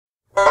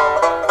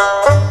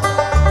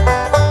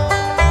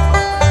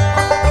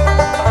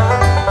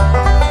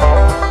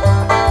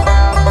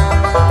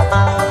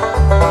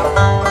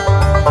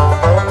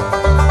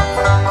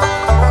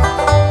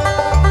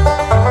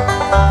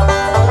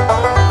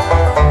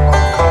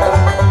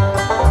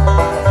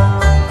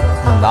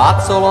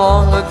so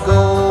long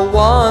ago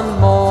one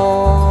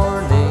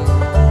morning,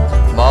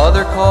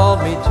 Mother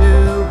called me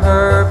to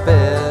her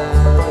bed,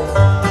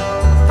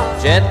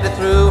 gently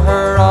threw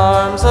her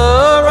arms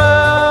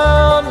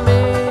around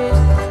me,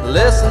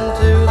 listened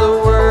to the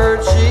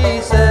words she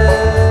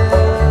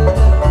said.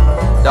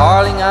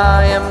 Darling,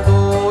 I am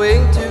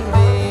going to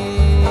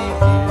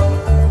leave you,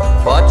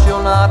 but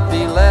you'll not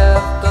be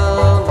left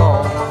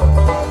alone.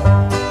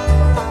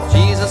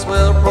 Jesus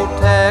will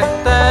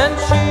protect and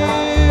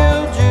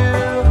shield you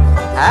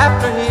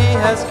after He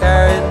has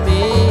carried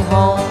me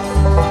home.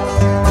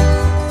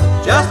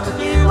 Just a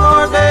few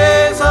more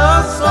days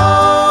of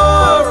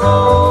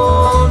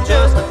sorrow,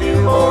 just a few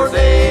more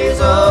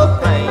days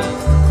of pain,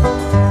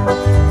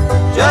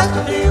 just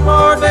a few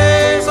more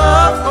days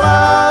of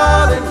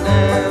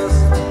cloudiness,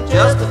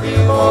 just a few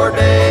more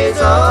days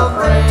of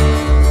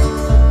rain.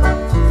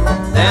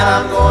 Then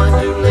I'm going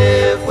to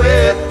live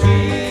with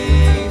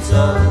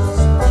Jesus.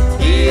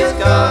 He's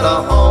got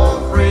a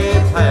home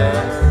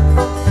prepared.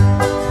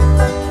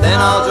 Then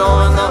I'll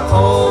join the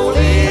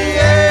holy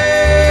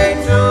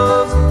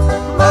angels.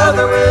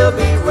 Mother will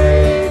be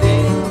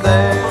waiting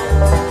there.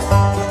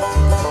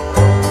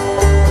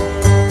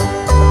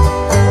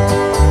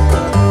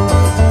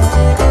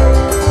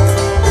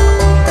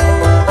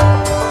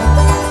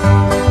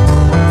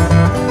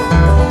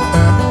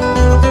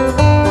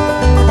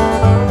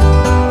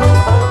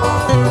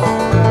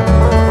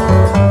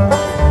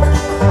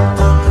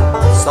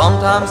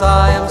 Sometimes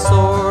I am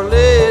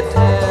sorely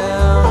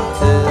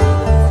tempted,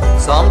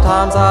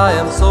 sometimes I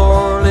am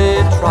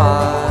sorely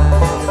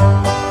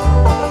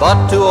tried,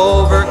 but to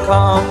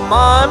overcome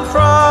I'm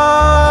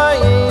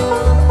trying,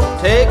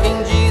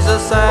 taking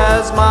Jesus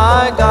as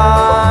my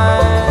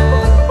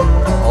guide.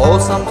 Oh,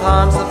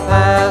 sometimes the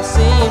path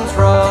seems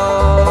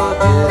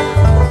rugged,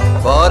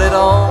 but it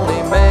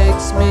only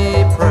makes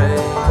me pray,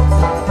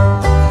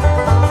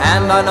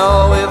 and I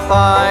know if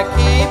I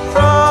keep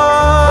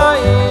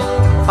trying,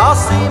 I'll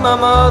see my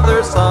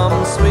mother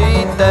some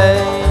sweet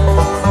day.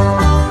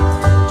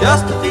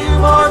 Just a few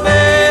more